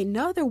was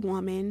another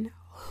woman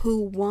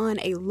who won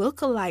a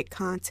look-alike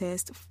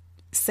contest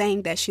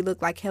saying that she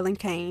looked like Helen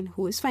Kane,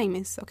 who is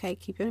famous. Okay,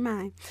 keep it in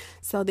mind.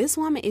 So, this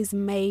woman is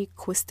Mae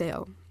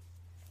Questel.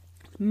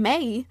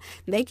 They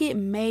get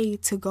Mae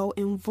to go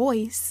and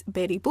voice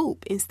Betty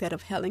Boop instead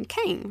of Helen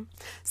Kane.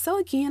 So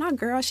again, our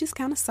girl, she's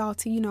kind of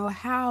salty.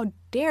 How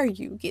dare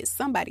you get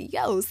somebody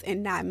else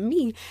and not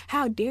me?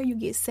 How dare you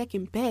get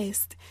second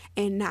best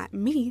and not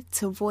me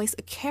to voice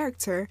a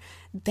character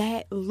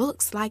that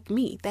looks like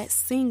me, that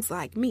sings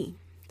like me?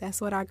 That's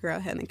what our girl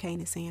Helen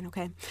Kane is saying,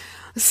 okay?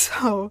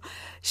 So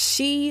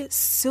she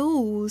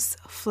sues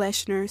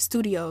Fleischer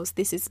Studios.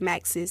 This is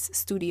Max's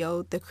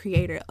studio, the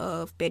creator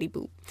of Betty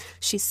Boop.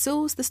 She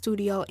sues the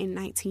studio in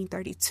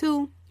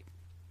 1932.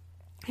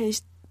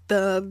 And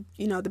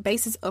the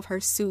basis of her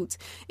suit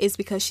is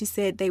because she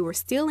said they were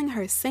stealing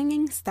her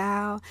singing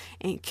style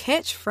and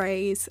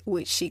catchphrase,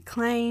 which she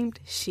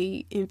claimed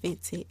she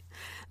invented.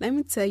 Let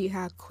me tell you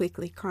how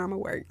quickly karma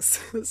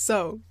works.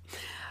 So,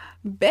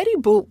 Betty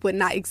Boop would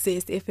not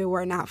exist if it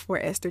were not for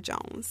Esther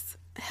Jones.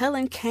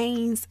 Helen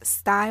Kane's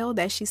style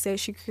that she said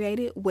she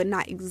created would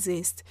not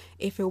exist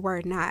if it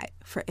were not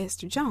for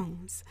Esther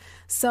Jones.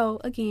 So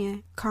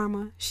again,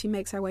 karma, she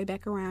makes her way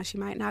back around. She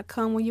might not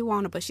come when you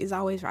want her, but she's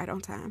always right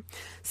on time.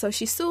 So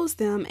she sues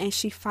them and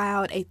she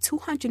filed a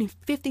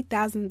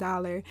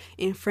 $250,000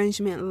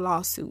 infringement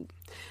lawsuit.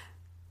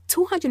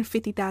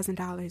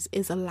 $250,000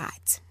 is a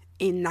lot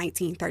in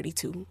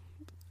 1932.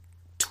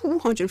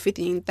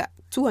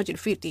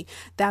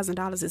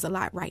 $250,000 is a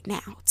lot right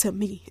now to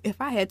me. If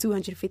I had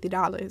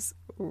 $250,000,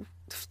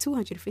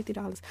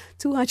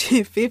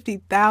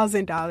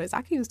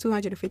 I could use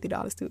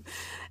 $250 too.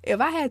 If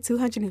I had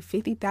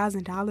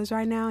 $250,000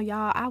 right now,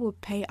 y'all, I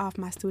would pay off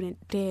my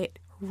student debt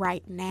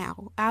right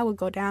now. I would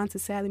go down to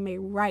Sallie Mae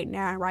right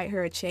now and write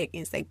her a check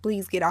and say,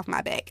 please get off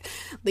my back.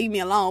 Leave me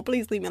alone.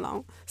 Please leave me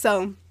alone.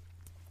 So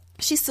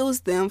she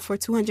sues them for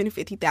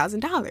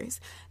 $250,000.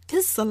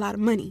 This is a lot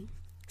of money.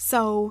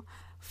 So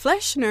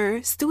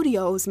Fleischer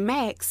Studios,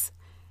 Max,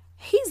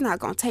 he's not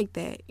going to take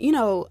that.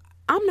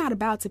 I'm not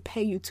about to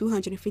pay you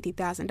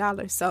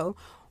 $250,000. So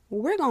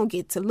we're going to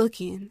get to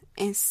looking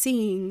and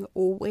seeing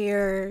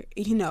where,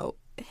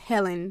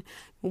 Helen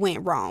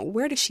went wrong.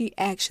 Where did she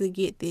actually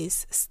get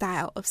this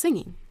style of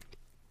singing?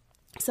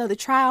 So the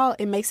trial,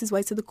 it makes its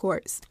way to the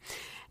courts.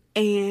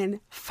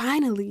 And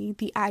finally,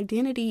 the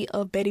identity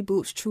of Betty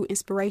Boop's true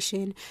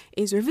inspiration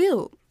is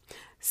revealed.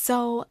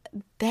 So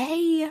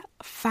they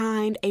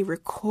find a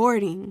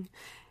recording.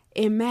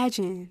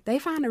 Imagine, they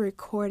find a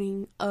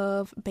recording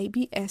of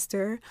Baby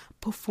Esther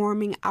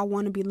performing I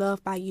Want to Be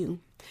Loved by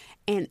You.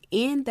 And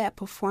in that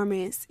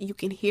performance, you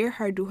can hear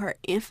her do her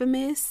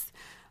infamous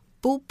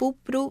boop, boop,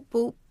 boop,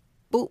 boop,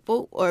 boop,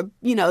 boop, or,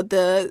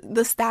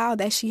 the style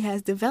that she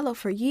has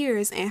developed for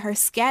years and her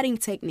scatting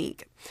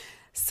technique.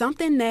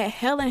 Something that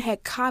Helen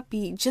had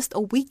copied just a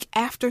week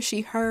after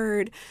she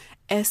heard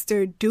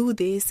Esther do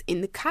this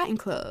in the Cotton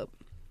Club.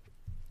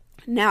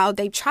 Now,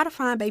 they try to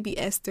find Baby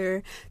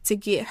Esther to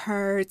get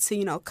her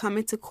to, come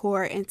into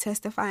court and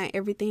testify and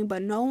everything,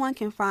 but no one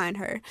can find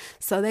her.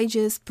 So they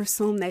just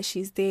presume that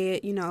she's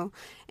dead, and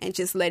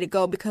just let it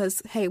go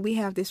because, hey, we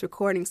have this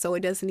recording, so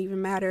it doesn't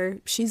even matter.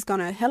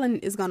 Helen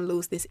is going to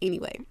lose this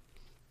anyway.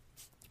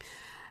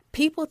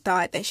 People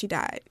thought that she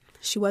died.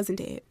 She wasn't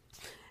dead.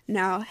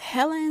 Now,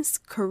 Helen's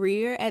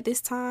career at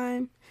this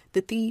time, the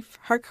thief,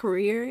 her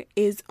career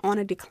is on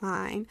a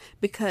decline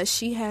because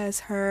she has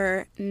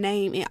her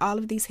name in all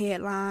of these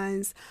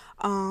headlines.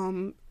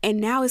 And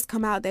now it's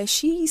come out that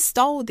she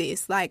stole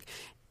this. Like,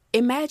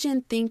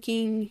 imagine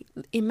thinking,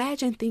 the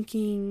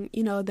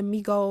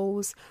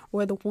Migos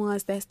were the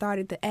ones that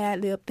started the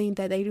ad-lib thing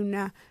that they do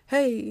now.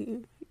 Hey,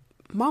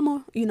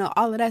 mama,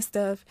 all of that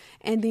stuff.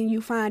 And then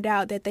you find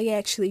out that they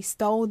actually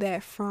stole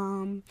that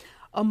from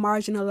a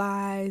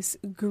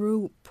marginalized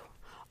group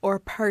or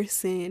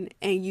person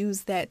and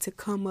use that to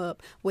come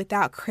up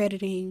without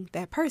crediting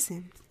that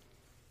person.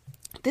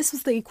 This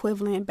was the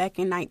equivalent back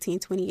in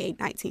 1928,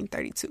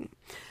 1932.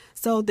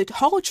 So the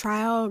whole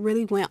trial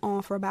really went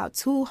on for about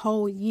 2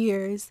 whole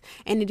years,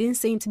 and it didn't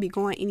seem to be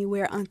going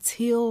anywhere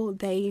until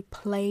they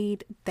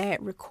played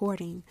that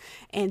recording.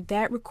 And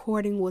that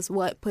recording was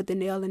what put the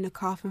nail in the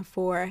coffin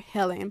for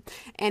Helen.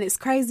 And it's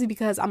crazy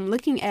because I'm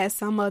looking at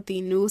some of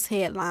the news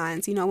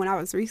headlines, when I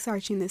was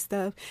researching this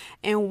stuff,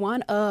 and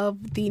one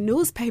of the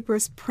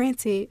newspapers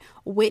printed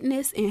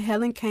 "Witness in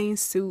Helen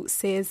Kane's suit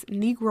says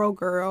Negro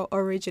girl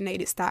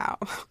originated style."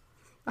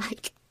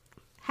 Like,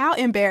 how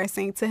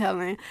embarrassing to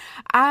Helen.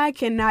 I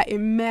cannot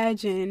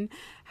imagine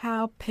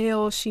how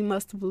pale she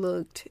must have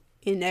looked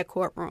in that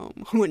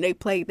courtroom when they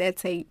played that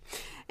tape.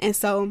 And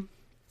so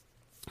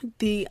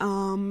the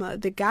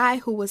guy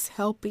who was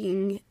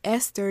helping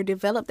Esther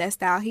develop that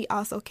style, he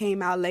also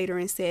came out later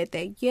and said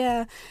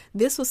that,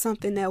 this was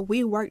something that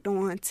we worked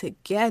on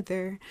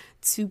together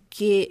to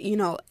get,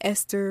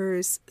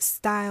 Esther's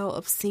style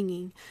of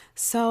singing.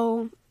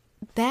 So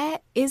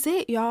that is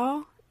it,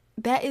 y'all.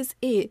 That is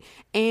it.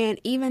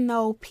 And even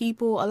though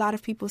a lot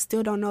of people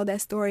still don't know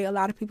that story, a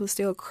lot of people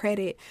still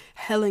credit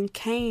Helen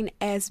Kane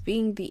as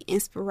being the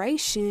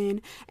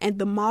inspiration and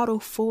the model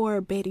for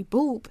Betty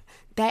Boop.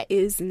 That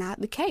is not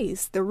the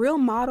case. The real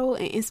model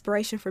and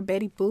inspiration for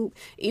Betty Boop,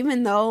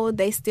 even though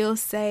they still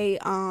say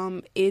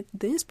the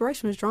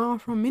inspiration was drawn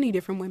from many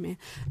different women.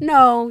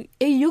 No,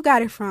 you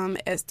got it from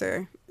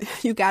Esther.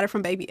 You got it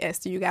from baby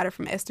Esther. You got it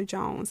from Esther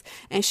Jones.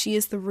 And she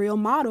is the real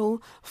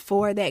model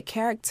for that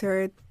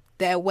character.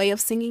 That way of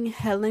singing.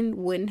 Helen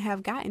wouldn't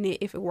have gotten it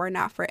if it were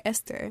not for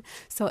Esther.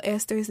 So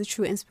Esther is the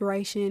true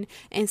inspiration.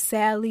 And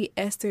sadly,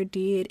 Esther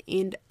did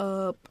end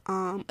up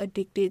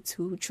addicted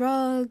to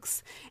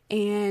drugs.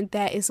 And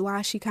that is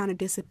why she kind of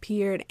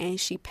disappeared. And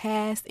she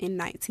passed in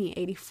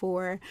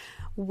 1984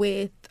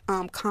 with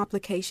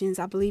complications.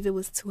 I believe it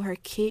was to her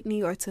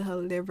kidney or to her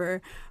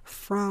liver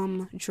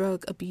from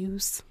drug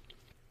abuse.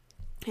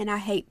 And I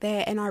hate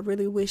that, and I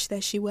really wish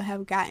that she would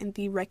have gotten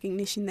the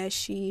recognition that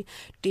she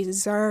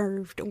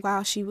deserved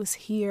while she was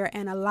here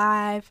and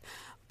alive.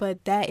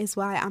 But that is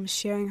why I'm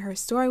sharing her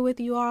story with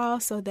you all,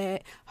 so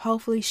that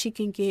hopefully she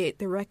can get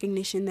the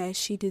recognition that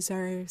she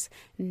deserves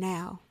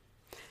now.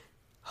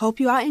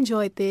 Hope you all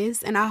enjoyed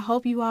this, and I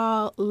hope you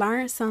all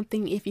learned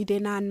something. If you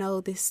did not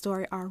know this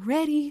story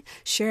already,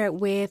 share it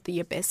with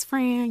your best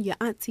friend, your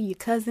auntie, your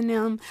cousin,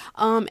 them.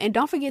 And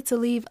don't forget to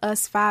leave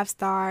us 5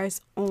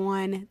 stars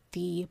on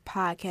the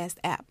podcast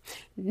app.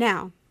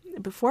 Now,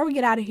 before we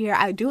get out of here,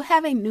 I do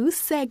have a new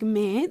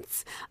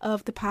segment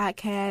of the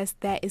podcast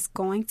that is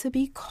going to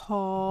be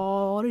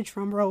called,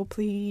 drum roll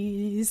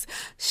please,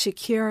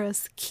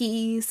 Shakira's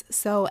Keys.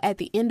 So at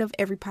the end of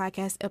every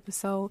podcast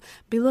episode,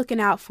 be looking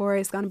out for it.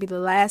 It's going to be the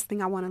last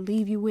thing I want to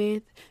leave you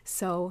with.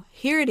 So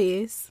here it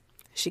is,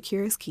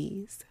 Shakira's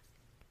Keys.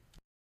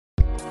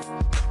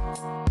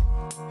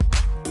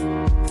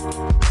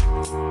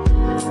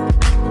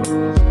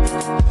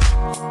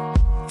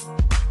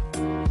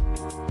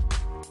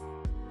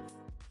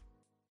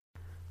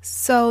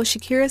 So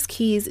Shakira's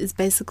Keys is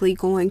basically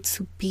going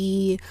to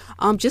be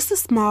just a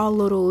small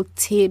little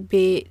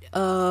tidbit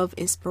of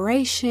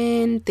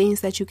inspiration,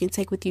 things that you can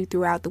take with you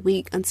throughout the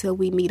week until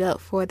we meet up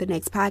for the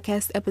next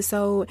podcast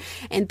episode.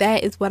 And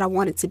that is what I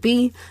want it to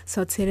be.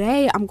 So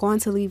today I'm going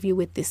to leave you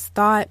with this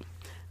thought.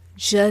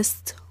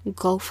 Just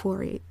go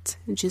for it.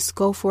 Just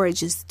go for it.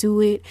 Just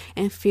do it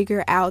and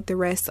figure out the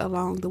rest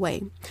along the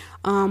way.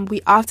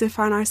 We often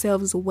find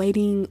ourselves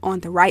waiting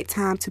on the right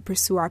time to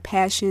pursue our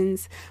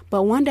passions,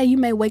 but one day you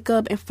may wake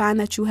up and find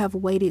that you have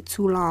waited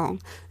too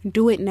long.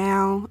 Do it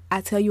now.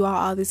 I tell you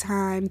all the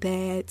time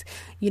that,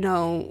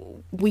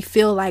 we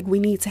feel like we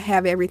need to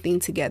have everything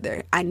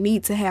together. I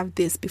need to have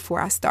this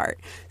before I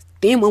start.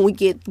 Then when we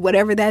get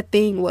whatever that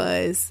thing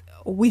was,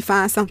 we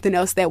find something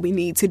else that we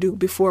need to do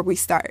before we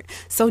start.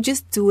 So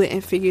just do it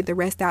and figure the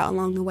rest out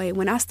along the way.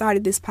 When I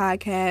started this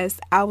podcast,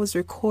 I was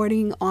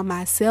recording on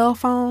my cell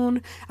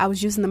phone. I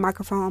was using the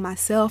microphone on my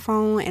cell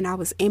phone, and I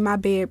was in my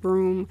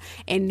bedroom.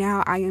 And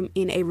now I am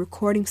in a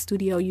recording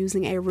studio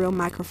using a real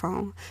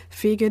microphone.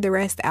 Figure the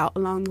rest out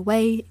along the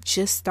way.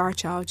 Just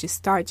start, y'all. Just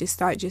start.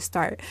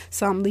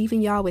 So I'm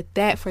leaving y'all with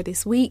that for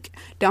this week.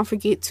 Don't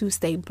forget to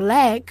stay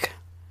black.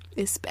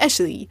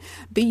 Especially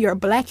be your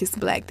blackest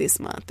black this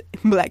month,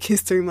 Black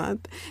History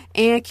Month,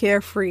 and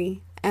carefree.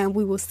 And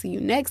we will see you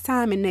next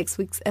time in next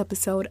week's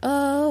episode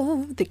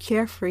of the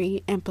Carefree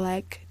and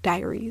Black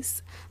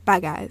Diaries. Bye,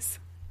 guys.